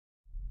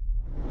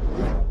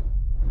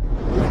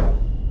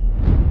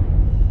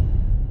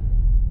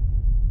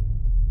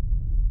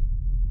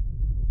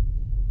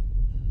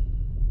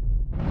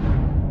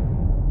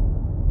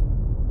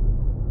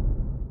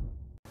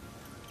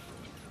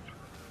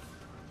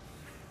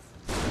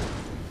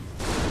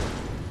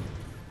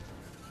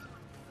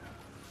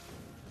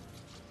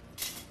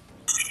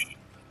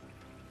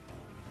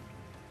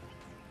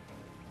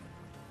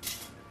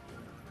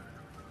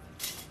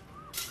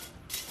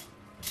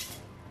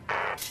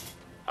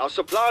Our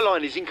supply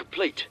line is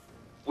incomplete.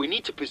 We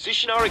need to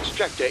position our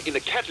extractor in the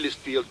catalyst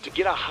field to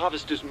get our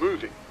harvesters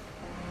moving.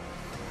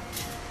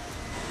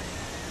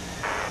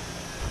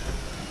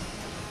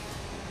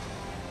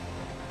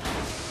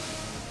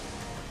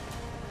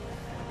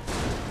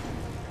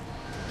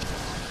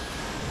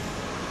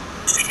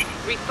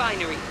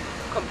 Refinery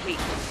complete.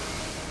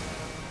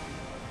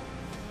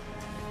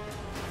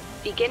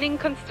 Beginning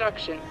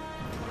construction.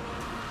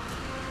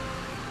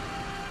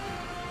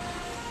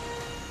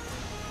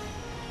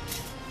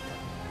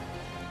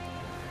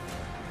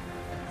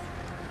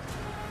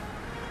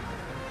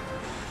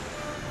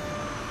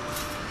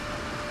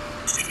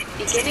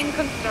 Beginning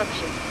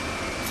construction.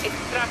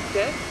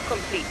 Extractor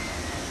complete.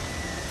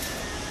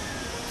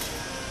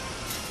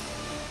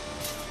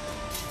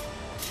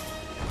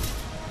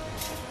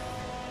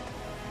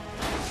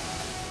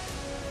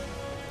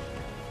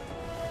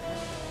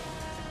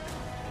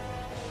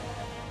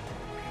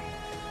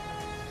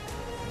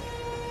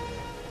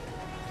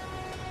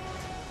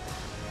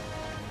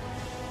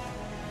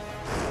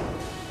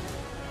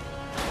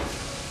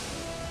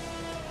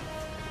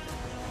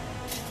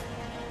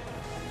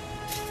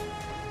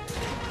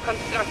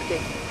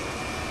 Constructing.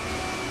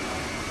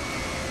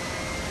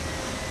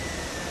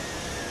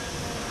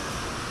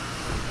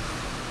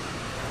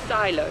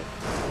 Silo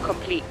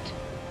complete.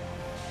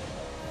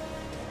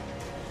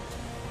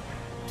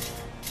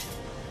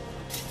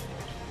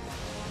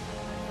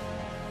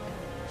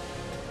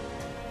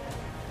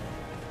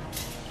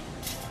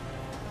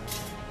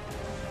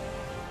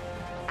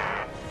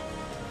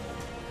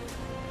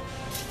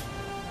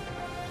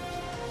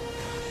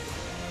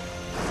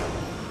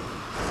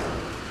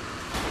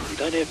 We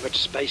don't have much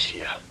space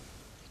here.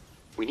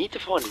 We need to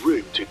find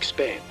room to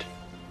expand.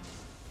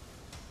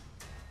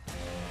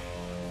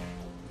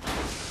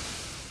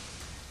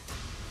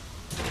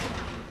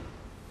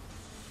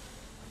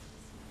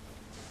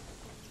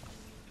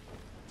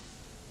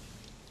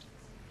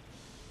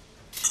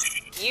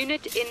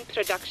 Unit in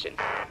production.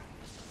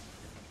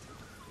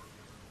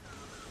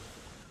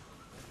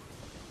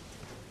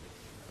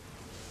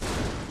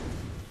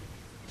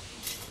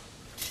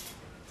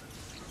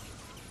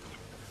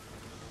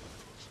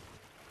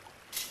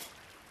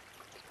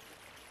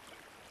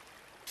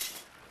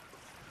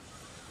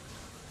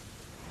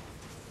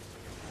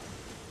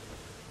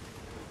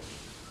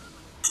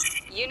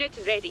 Unit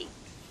ready.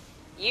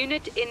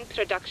 Unit in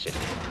production.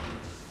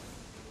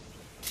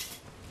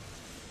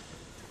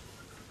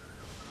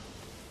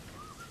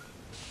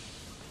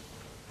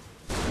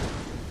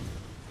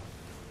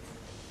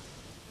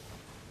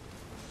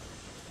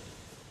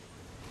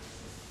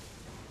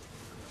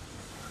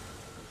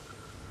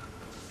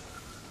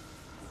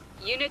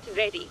 Unit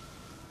ready.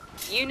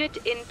 Unit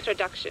in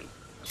production.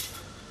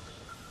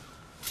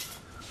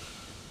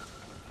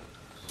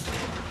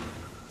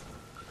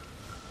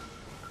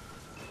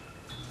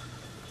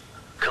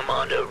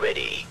 Commander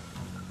ready.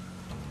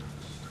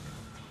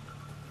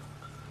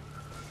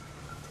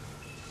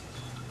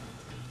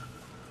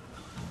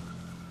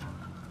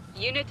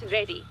 Unit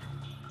ready.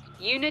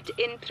 Unit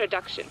in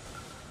production.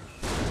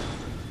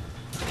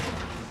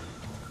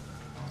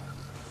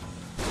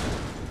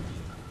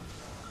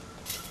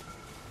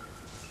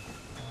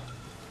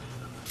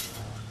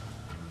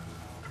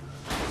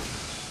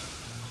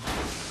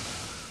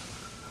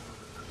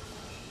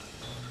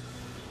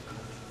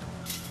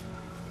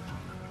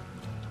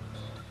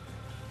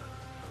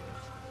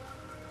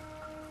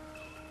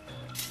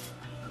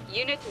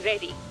 Unit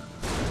ready.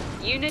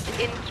 Unit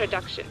in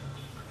production.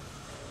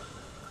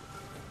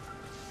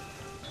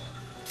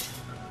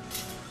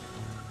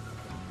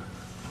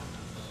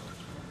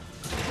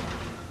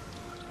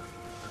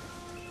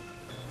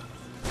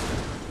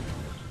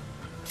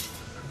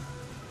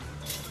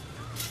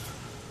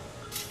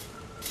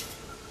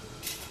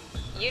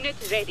 Unit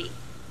ready.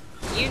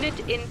 Unit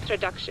in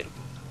production.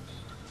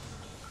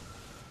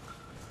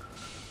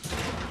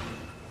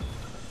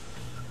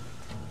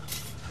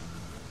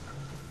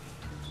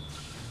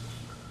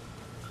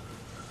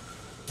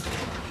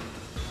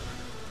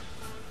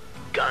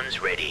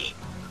 Guns ready.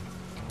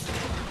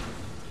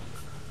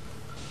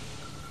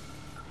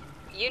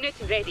 Unit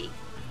ready.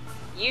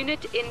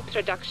 Unit in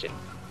production.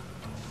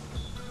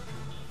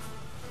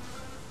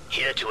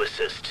 Here to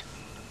assist.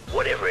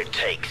 Whatever it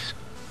takes.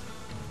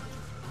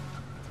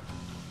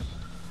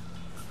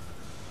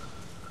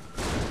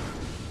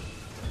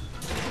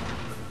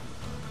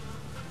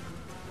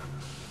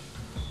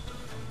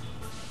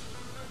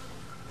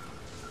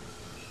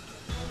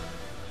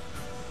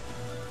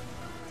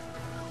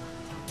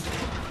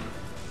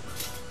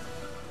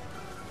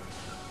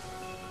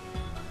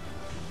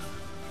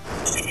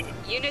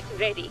 Unit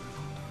ready.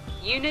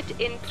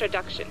 Unit in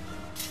production.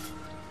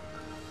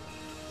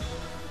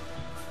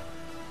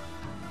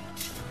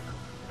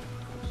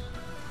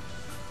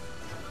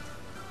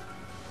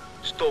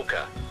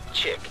 Stalker,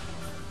 check.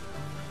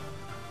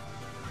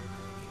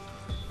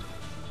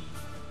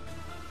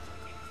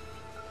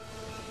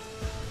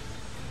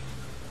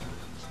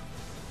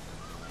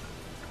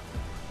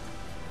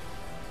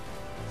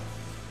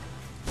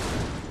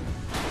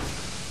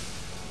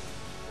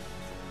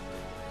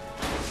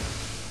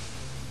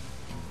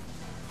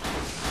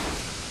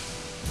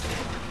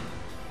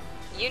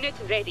 Unit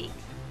ready.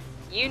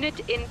 Unit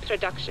in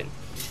production.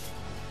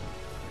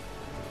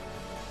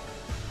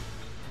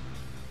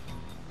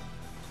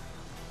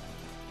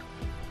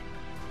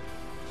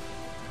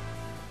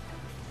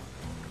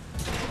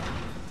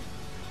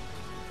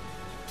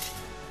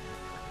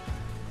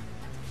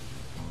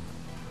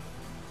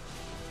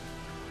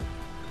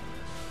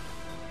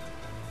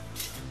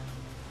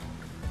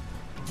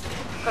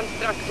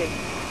 Constructing.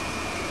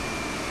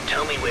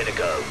 Tell me where to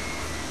go.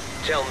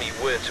 Tell me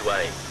where to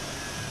aim.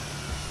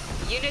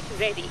 Unit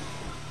ready.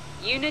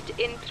 Unit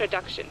in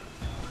production.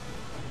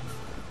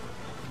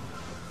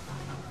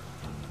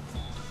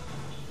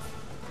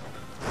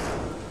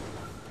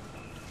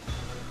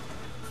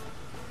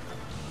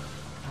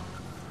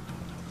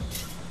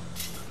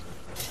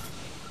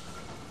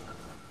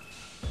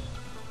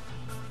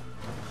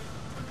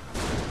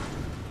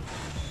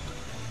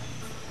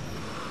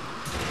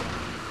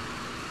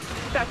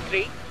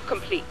 SATA-III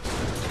complete.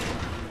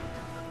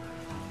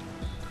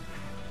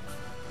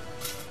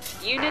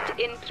 Unit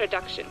in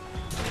production.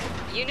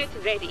 Unit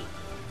ready.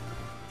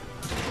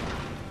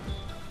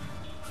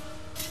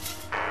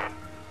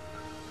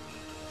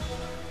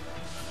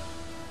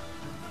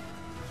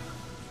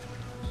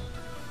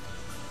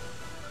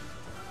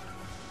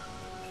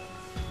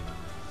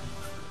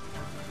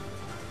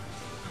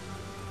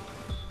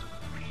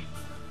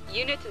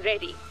 Unit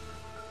ready.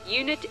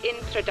 Unit in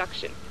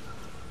production.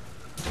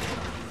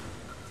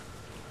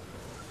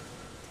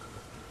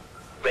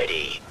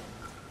 Ready.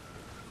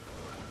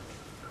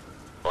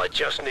 I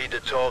just need a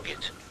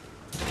target.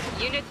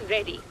 Unit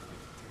ready.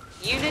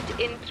 Unit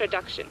in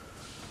production.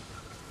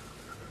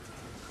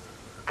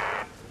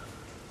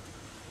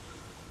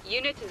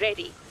 Unit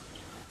ready.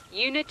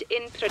 Unit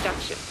in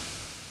production.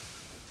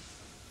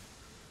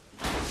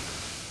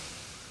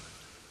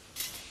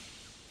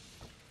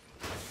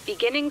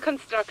 Beginning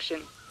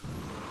construction.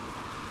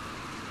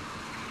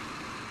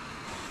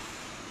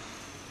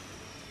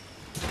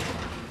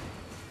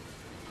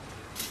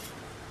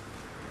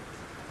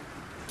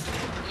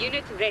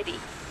 Unit ready.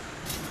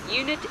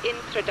 Unit in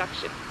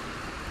production.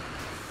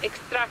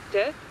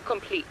 Extractor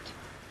complete.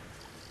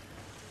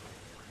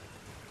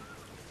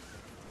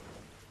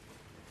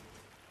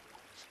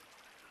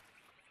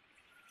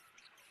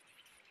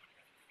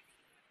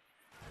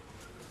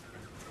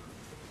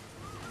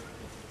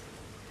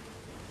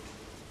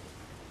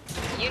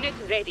 Unit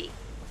ready.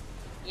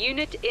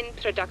 Unit in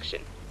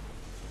production.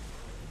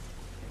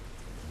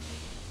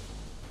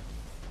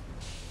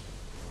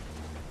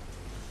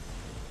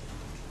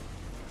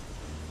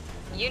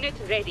 Unit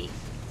ready.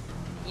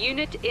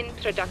 Unit in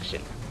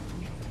production.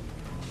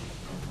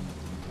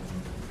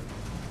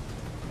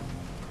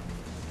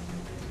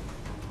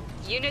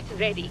 Unit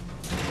ready.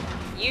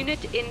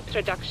 Unit in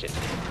production.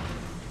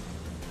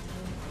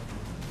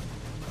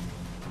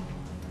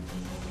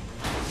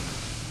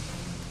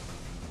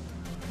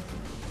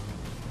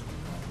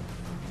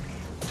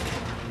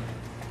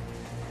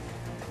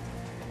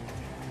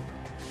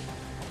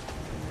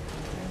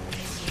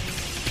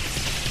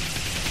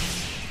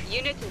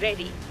 Unit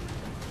ready.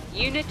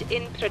 Unit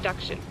in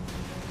production.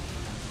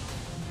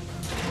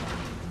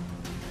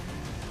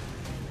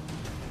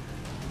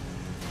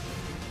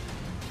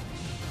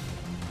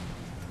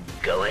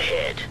 Go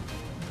ahead.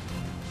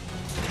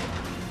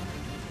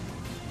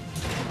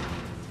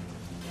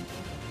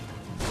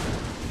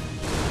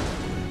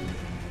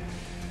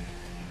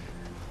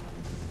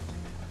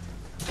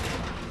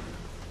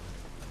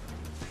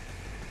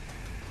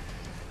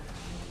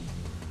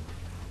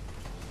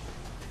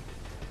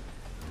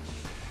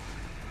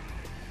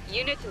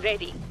 Unit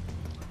ready.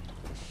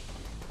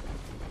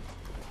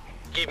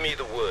 Give me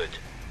the word.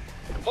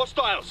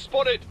 Hostiles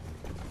spotted!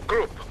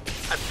 Group,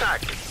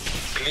 attack.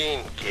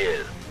 Clean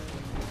kill.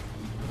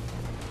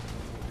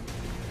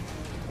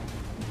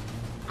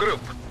 Group,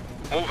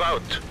 move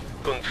out.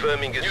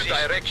 Confirming new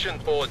direction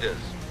orders.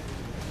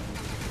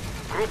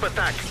 Group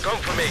attack,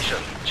 confirmation.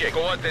 Check.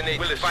 Coordinate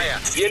will fire.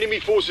 The enemy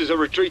forces are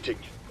retreating.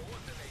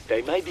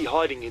 They may be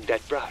hiding in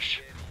that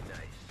brush.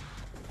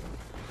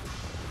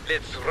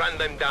 Let's run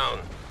them down.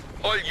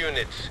 All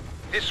units,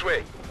 this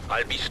way.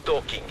 I'll be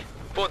stalking.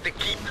 For the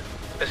keep.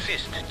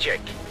 Assist, check.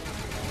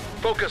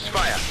 Focus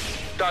fire.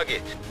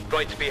 Target,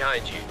 right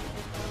behind you.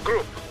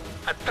 Group,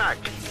 attack.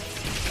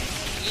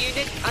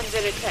 Unit under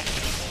attack.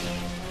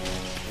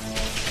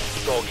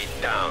 Target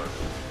down.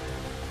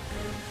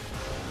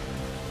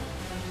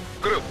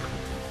 Group,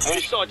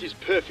 This site is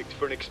perfect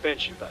for an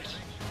expansion base.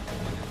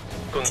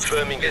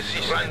 confirming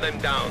assist. Run them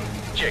down.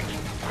 Check.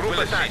 Group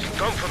attack,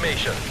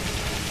 confirmation.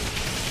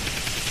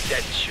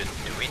 That should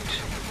do it.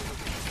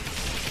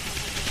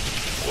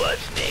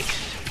 What's next?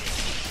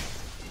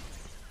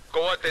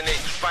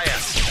 Coordinate fire.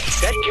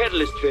 That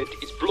catalyst vent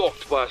is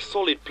blocked by a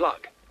solid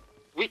plug.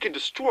 We can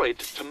destroy it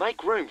to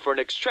make room for an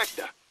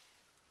extractor.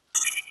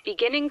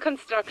 Beginning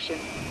construction.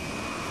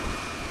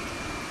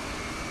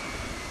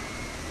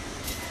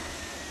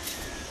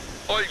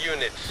 All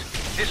units,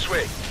 this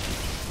way.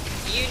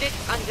 Unit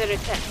under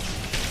attack.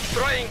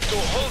 Trying to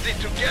hold it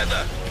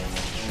together.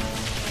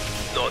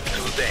 Not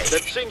today.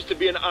 That seems to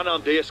be an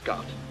unarmed air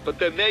scout, but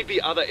there may be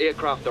other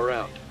aircraft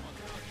around.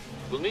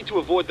 We'll need to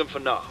avoid them for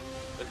now,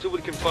 until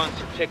we can find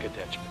some tech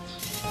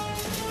attachments.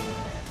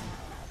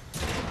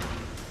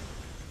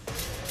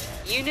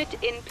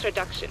 Unit in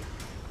production.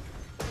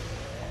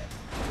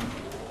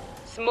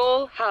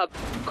 Small hub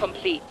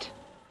complete.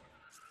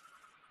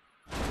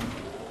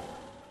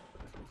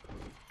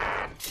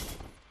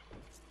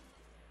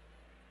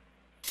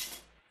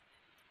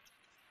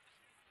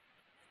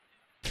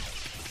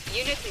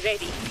 Unit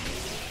ready.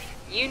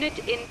 Unit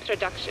in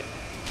production.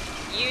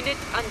 Unit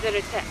under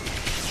attack.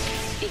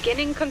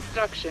 Beginning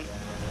construction.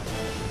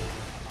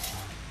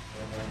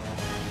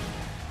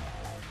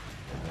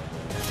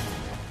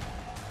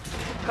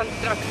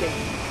 Constructing.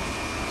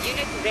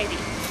 Unit ready.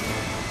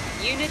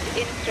 Unit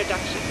in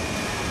production.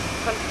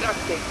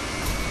 Constructing.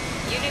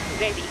 Unit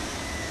ready.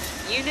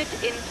 Unit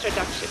in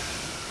production.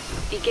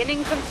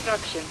 Beginning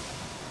construction.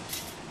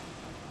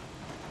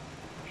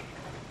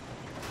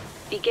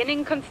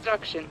 Beginning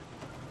construction.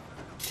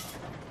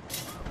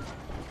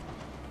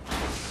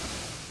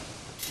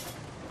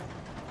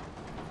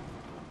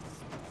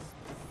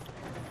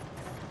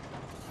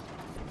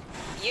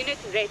 Unit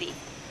ready.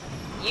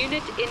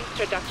 Unit in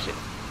production.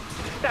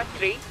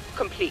 SATA-III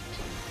complete.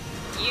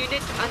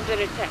 Unit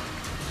under attack.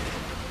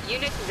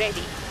 Unit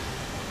ready.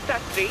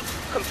 SATA-III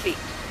complete.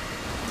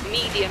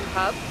 Medium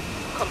hub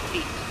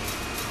complete.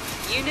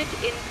 Unit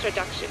in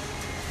production.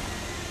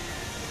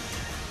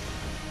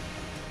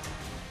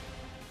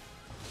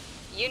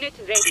 Unit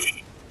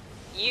ready.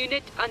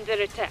 Unit under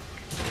attack.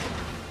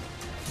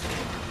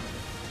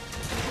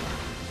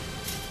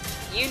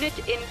 Unit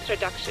in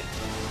production.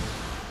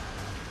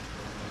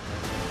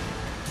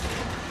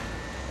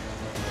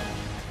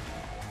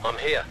 I'm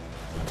here.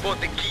 For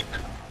the keep.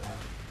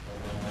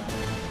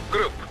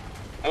 Group,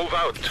 move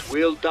out.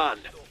 Well done.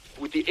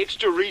 With the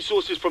extra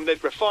resources from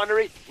that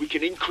refinery, we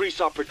can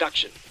increase our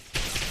production.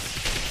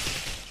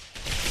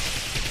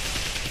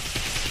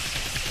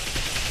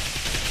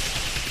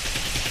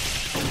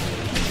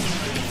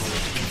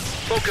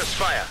 Focus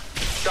fire.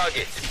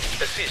 Target.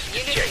 Assist.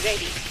 Unit Check.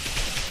 ready.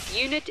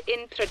 Unit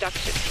in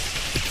production.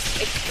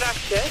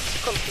 Extractor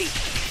complete.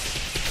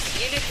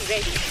 Unit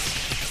ready.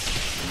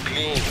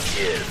 Clean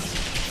kill.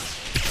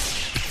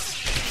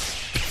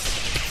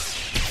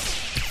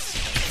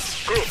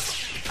 Group,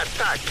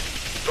 attack.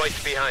 Right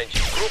behind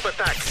you. Group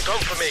attack.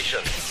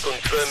 Confirmation.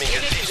 Confirming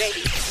Unit assist.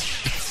 ready.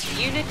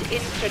 Unit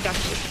in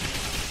production.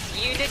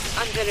 Unit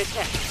under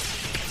attack.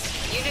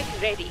 Unit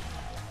ready.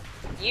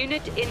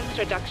 Unit in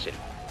production.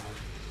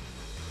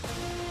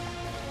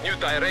 New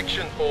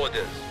direction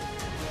orders.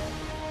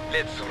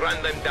 Let's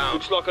run them down.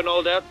 Looks like an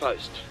old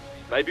outpost.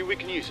 Maybe we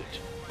can use it.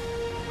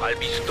 I'll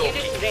be stalking.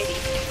 Unit ready.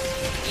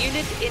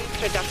 Unit in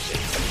production.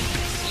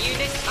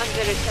 Unit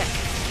under attack.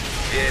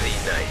 Very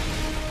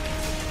nice.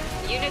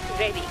 Unit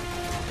ready.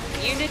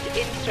 Unit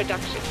in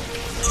production.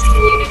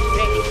 Unit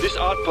ready. This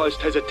outpost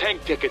has a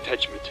tank tech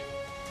attachment.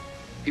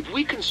 If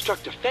we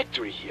construct a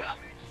factory here,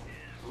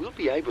 we'll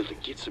be able to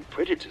get some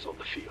predators on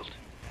the field.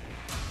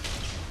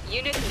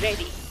 Unit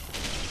ready.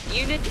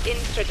 Unit in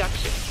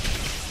production.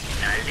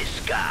 Now the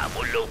sky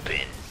will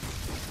open.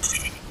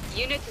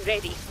 Unit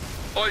ready.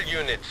 All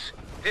units,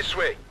 this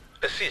way.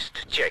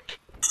 Assist, check.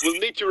 We'll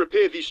need to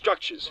repair these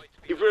structures.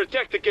 If we're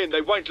attacked again,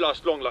 they won't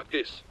last long like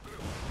this.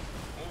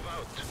 Move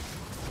out.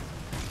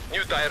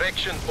 New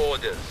direction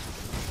orders.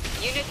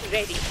 Unit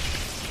ready.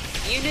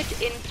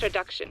 Unit in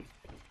production.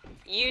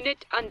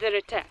 Unit under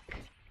attack.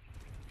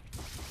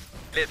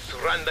 Let's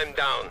run them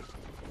down.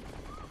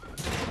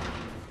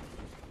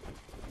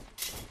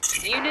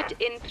 Unit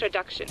in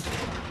production.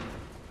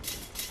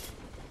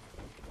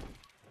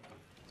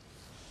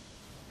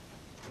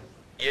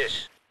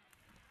 Yes.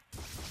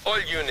 All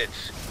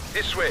units,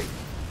 this way.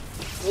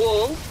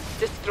 Wall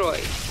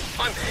destroyed.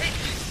 I'm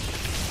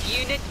hit.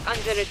 Unit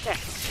under attack.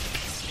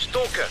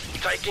 Stalker,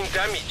 taking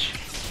damage.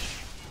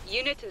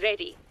 Unit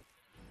ready.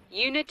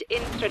 Unit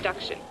in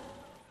production.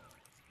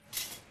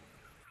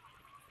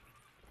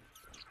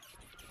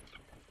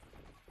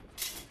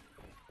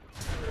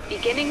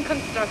 Beginning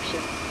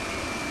construction.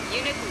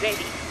 Unit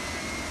ready.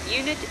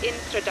 Unit in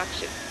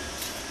production.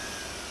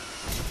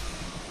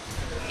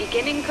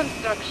 Beginning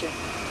construction.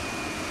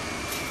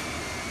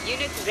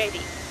 Unit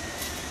ready.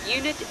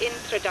 Unit in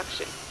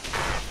production.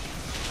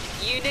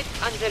 Unit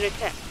under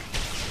attack.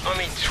 I'm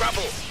in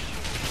trouble.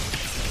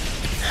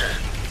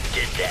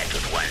 Did that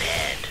with one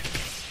hand.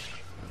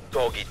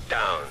 Dog it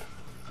down.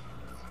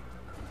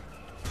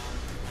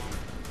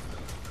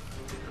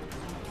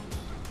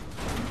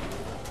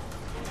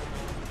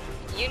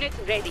 Unit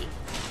ready.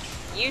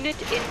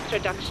 Unit in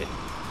production.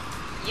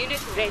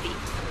 Unit ready.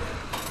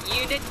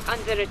 Unit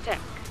under attack.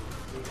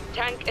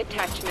 Tank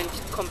attachment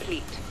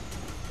complete.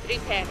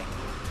 Repairing.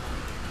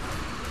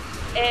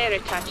 Air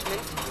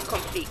attachment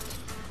complete.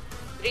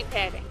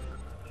 Repairing.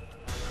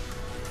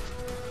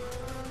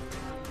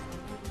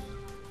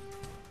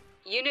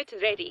 Unit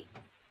ready.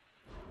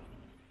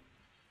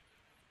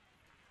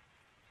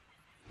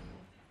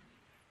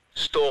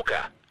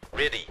 Stalker,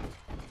 ready.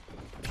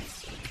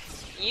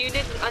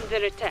 Unit under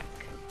attack.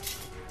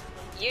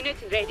 Unit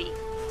ready.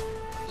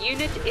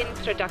 Unit in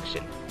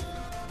production.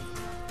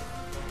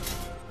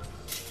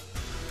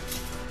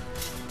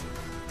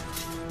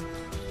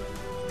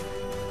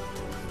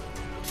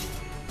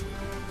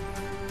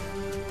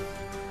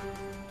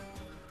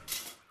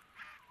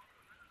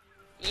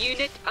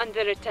 Unit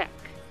under attack.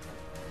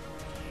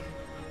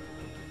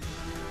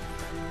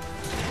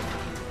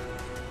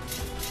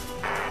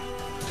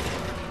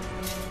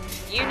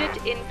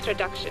 Unit in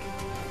production.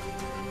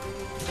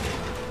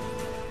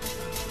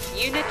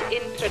 Unit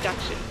in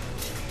production.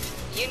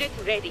 Unit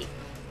ready.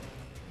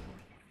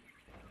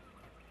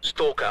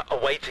 Stalker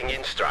awaiting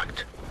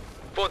instruct.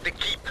 For the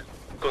keep.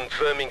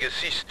 Confirming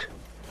assist.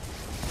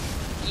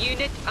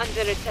 Unit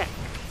under attack.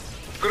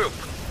 Group,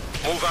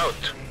 move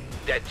out.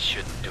 That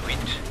should do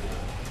it.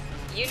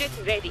 Unit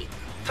ready.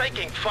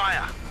 Taking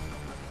fire.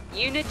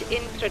 Unit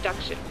in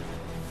production.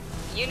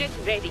 Unit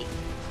ready.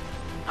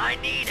 I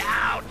need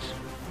out.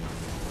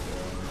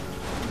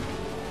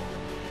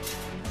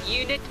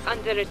 Unit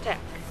under attack.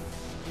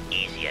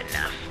 Easy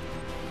enough.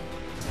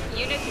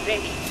 Unit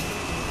ready.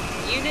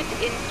 Unit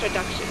in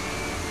production.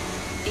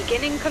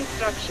 Beginning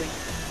construction.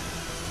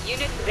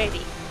 Unit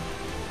ready.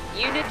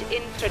 Unit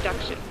in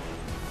production.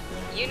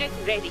 Unit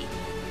ready.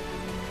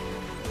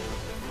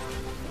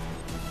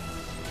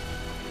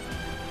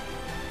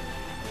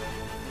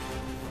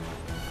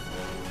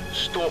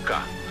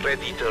 Stalker,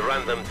 ready to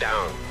run them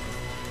down.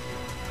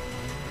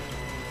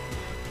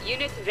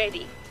 Unit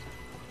ready.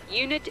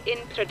 Unit in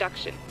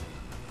production.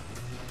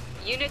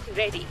 Unit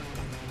ready.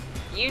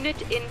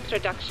 Unit in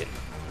production.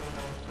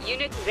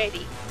 Unit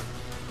ready.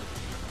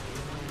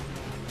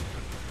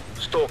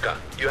 Stalker,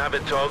 you have a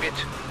target?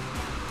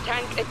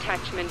 Tank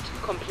attachment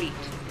complete.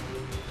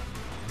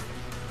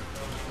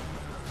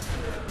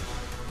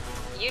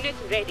 Unit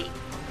ready.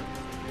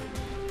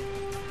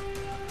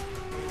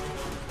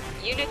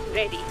 Unit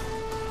ready.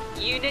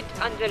 Unit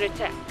under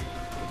attack.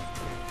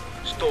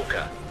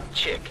 Stalker,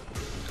 check.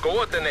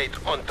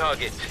 Coordinate on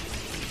target.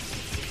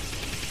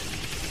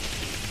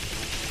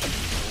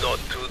 Not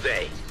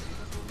today.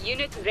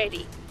 Unit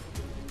ready.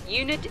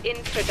 Unit in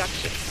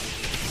production.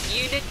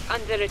 Unit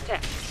under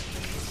attack.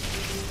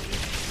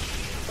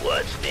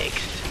 What's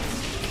next?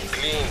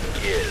 Clean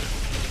kill.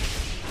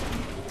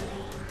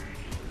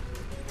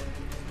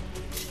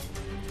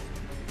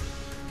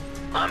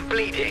 I'm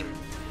bleeding.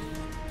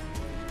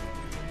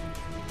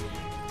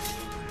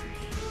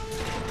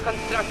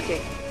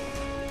 Constructing.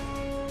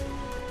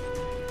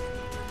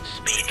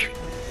 Speak.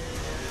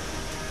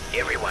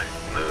 Everyone,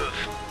 move.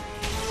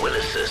 Will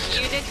assist.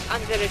 Unit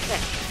under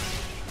attack.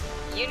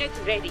 Unit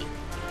ready.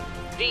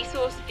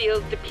 Resource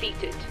field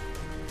depleted.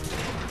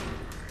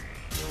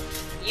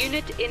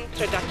 Unit in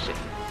production.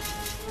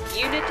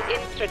 Unit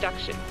in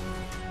production.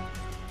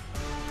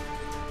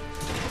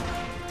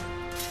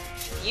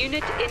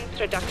 Unit in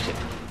production.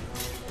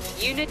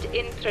 Unit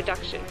in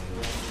production.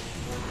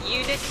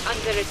 Unit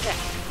under attack.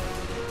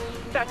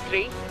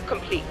 SATA-III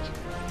complete.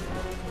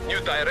 New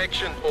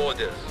direction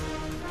orders.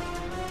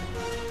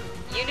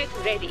 Unit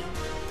ready.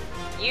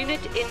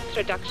 Unit in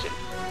production.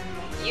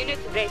 Unit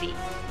ready.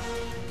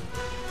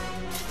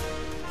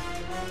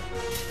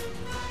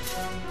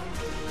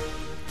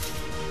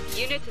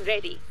 Unit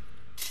ready.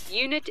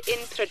 Unit in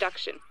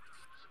production.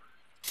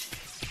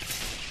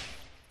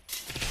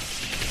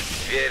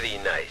 Very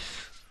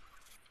nice.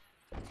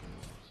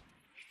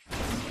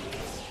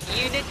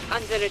 Unit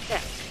under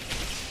attack.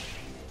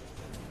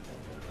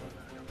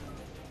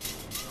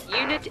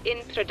 Unit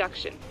in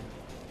production.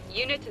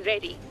 Unit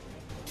ready.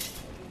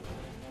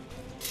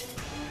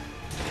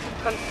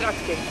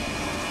 Constructing.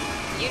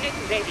 Unit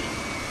ready.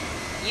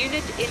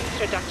 Unit in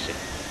production.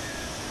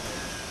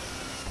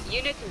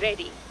 Unit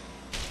ready.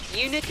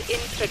 Unit in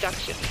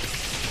production.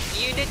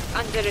 Unit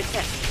under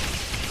attack.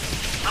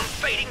 I'm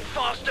fading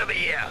fast over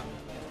here.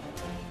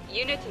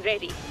 Unit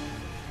ready.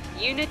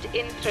 Unit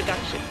in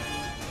production.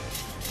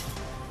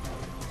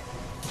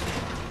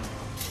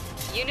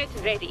 Unit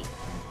ready.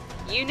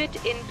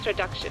 Unit in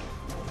production.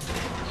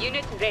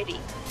 Unit ready.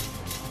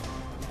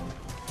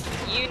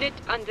 Unit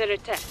under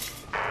attack.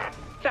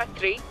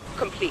 SATA-III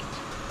complete.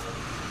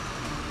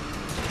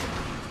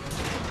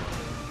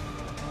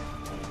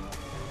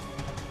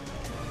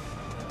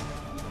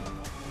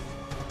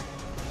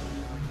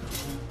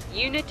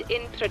 Unit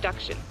in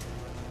production.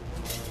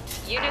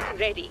 Unit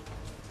ready.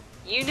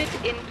 Unit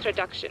in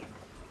production.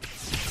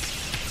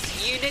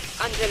 Unit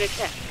under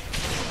attack.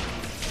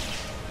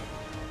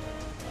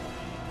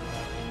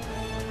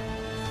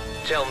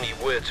 Tell me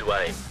where to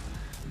aim.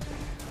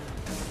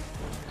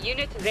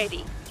 Unit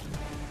ready.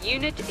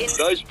 Unit in...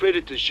 Those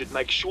predators should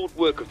make short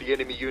work of the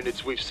enemy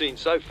units we've seen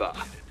so far.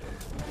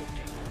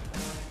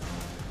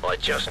 I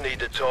just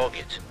need a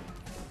target.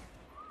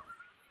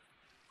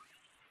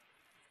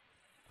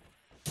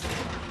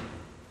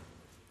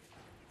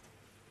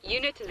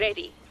 Unit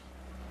ready.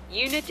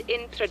 Unit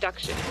in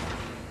production.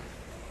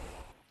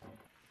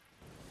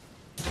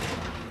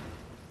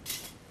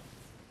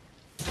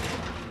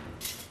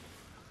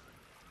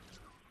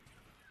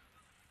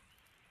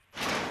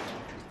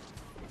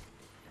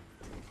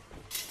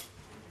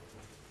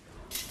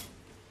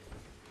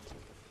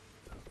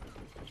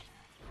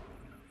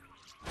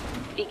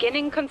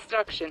 Beginning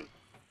construction.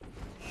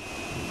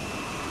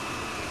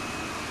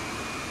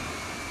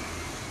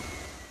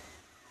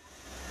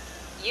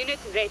 Unit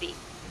ready.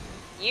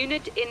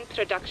 Unit in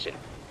production.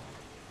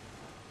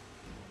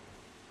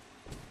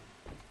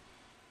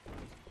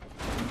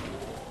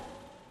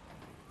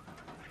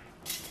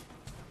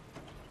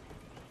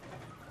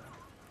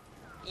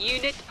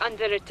 Unit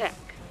under attack.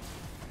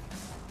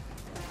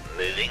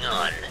 Moving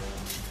on.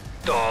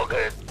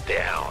 Target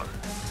down.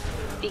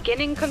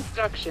 Beginning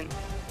construction.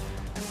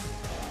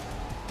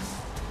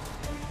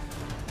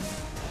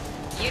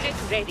 Unit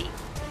ready.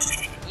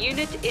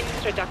 Unit in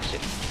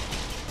production.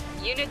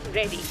 Unit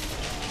ready.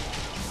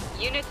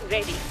 Unit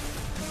ready.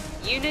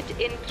 Unit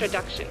in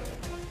production.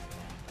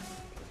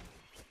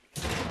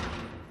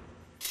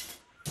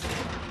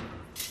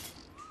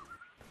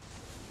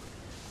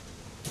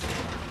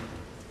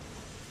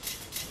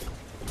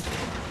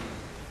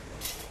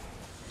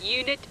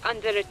 Unit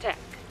under attack.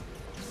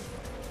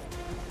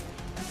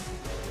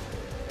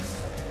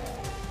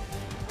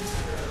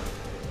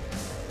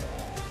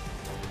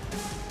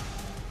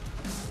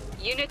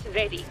 Unit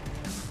ready.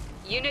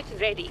 Unit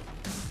ready.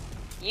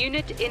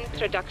 Unit in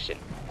production.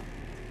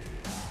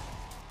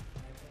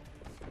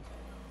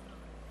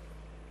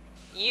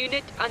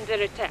 Unit under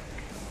attack.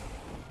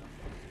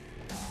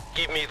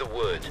 Give me the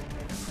word.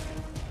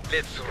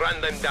 Let's run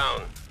them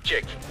down.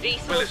 Check. We'll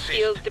Resource assist.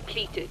 field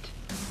depleted.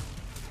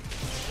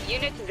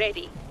 Unit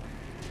ready.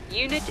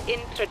 Unit in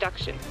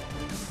production.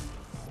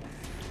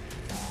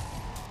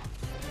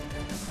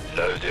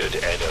 Loaded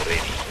and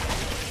ready.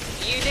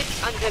 Unit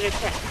under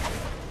attack.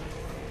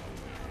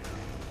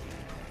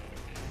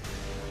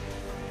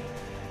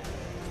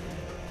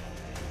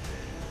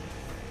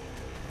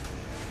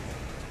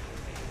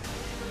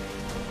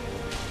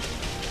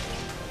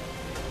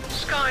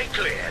 Sky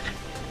cleared.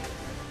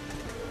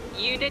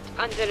 Unit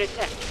under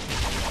attack.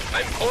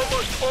 I'm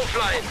almost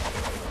offline.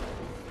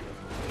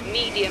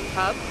 Medium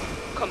hub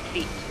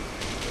complete.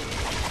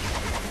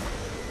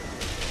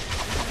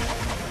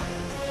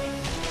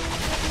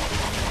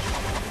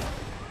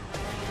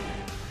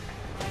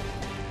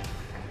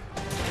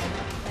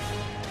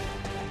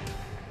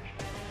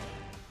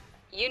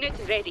 Unit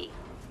ready.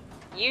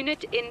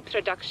 Unit in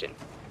production.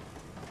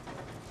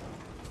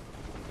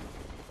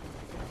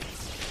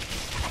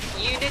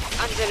 Unit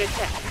under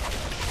attack.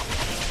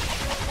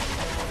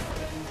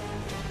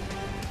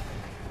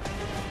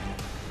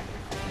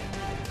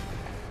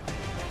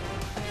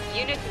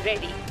 Unit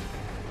ready.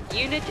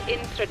 Unit in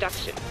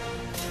production.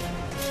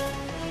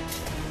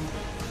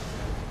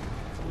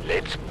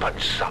 Let's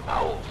punch some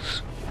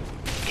holes.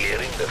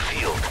 Clearing the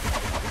field.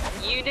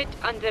 Unit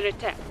under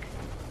attack.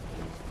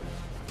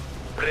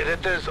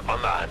 Predators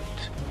on the hunt.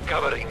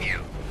 Covering you.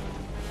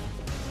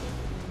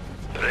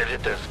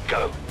 Predators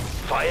go.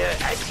 Fire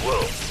at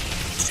will.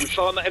 We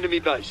found the enemy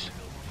base.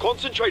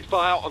 Concentrate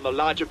fire on the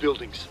larger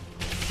buildings.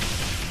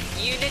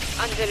 Unit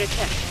under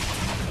attack.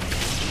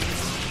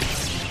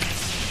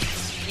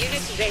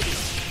 Unit ready.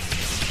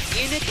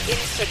 Unit in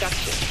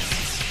production.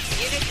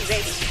 Unit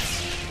ready.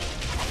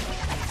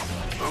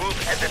 Move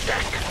and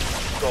attack.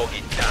 Dog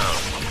it down.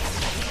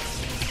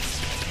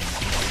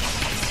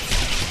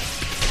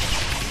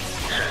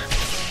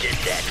 Did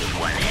that with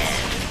one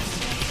hand.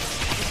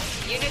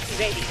 Unit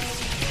ready.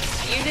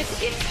 Unit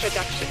in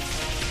production.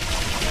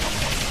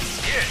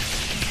 Yes.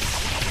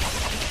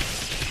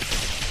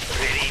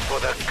 Ready for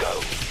the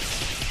go.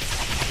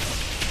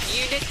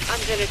 Unit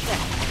under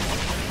attack.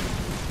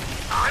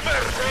 I'm a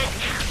wreck.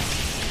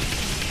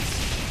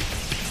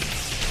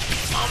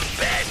 I'm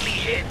badly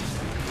hit.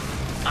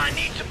 I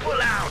need to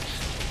pull out.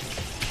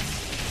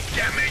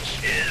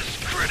 Damage is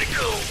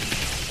critical.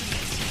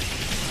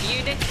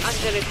 Unit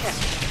under attack.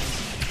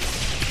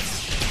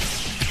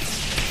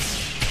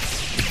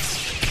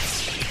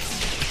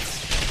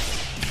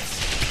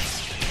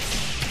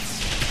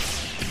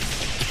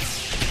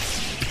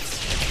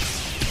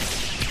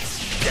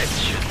 That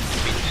should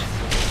fit.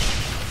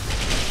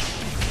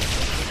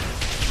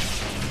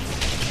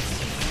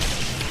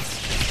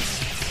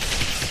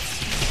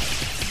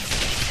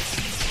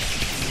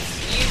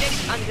 Unit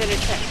under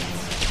attack.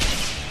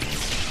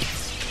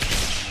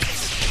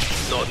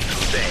 Not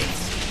today.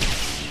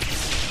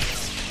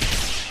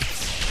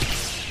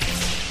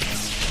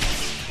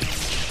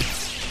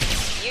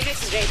 Unit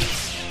ready.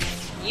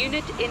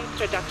 Unit in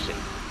production.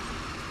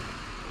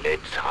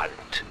 Let's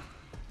hunt.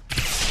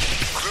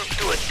 Group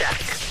to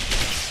attack.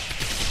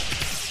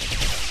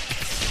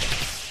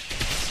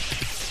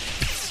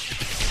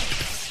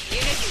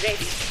 Unit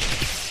ready.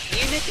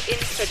 Unit in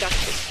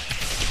production.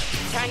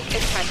 Tank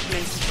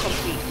attachment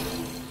complete.